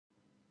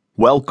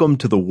Welcome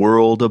to the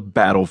world of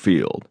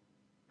Battlefield.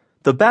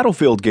 The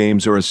Battlefield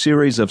games are a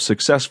series of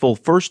successful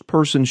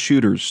first-person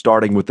shooters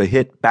starting with the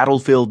hit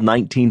Battlefield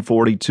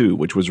 1942,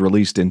 which was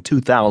released in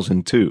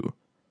 2002.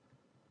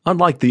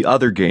 Unlike the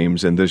other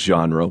games in this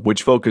genre,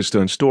 which focused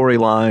on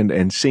storyline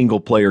and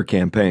single-player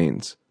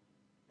campaigns,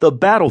 the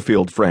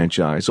Battlefield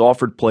franchise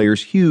offered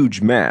players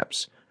huge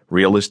maps,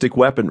 realistic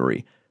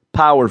weaponry,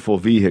 powerful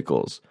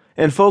vehicles,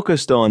 and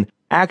focused on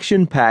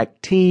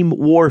action-packed team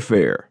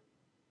warfare.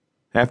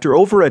 After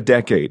over a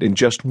decade and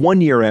just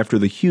 1 year after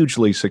the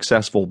hugely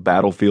successful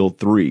Battlefield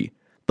 3,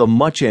 the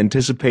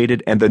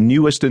much-anticipated and the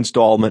newest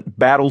installment,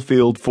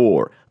 Battlefield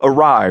 4,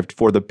 arrived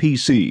for the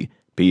PC,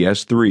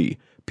 PS3,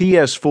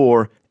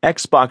 PS4,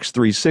 Xbox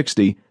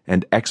 360,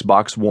 and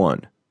Xbox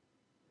One.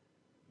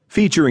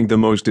 Featuring the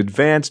most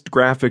advanced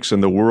graphics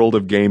in the world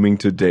of gaming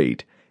to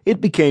date, it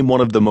became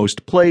one of the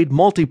most played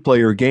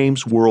multiplayer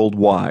games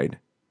worldwide.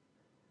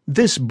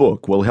 This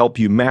book will help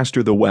you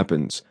master the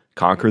weapons,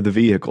 conquer the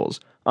vehicles,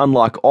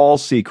 unlock all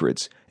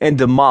secrets, and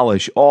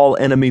demolish all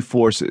enemy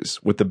forces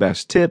with the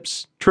best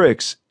tips,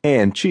 tricks,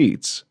 and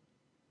cheats.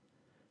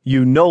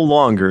 You no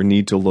longer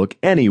need to look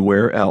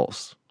anywhere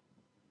else.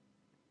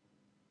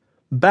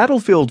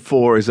 Battlefield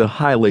 4 is a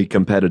highly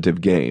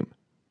competitive game.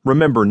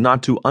 Remember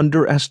not to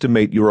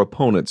underestimate your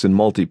opponents in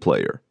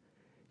multiplayer.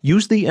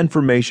 Use the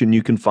information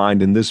you can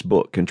find in this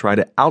book and try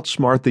to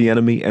outsmart the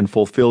enemy and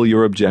fulfill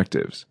your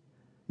objectives.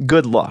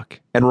 Good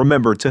luck, and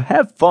remember to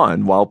have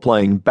fun while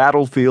playing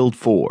Battlefield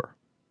 4.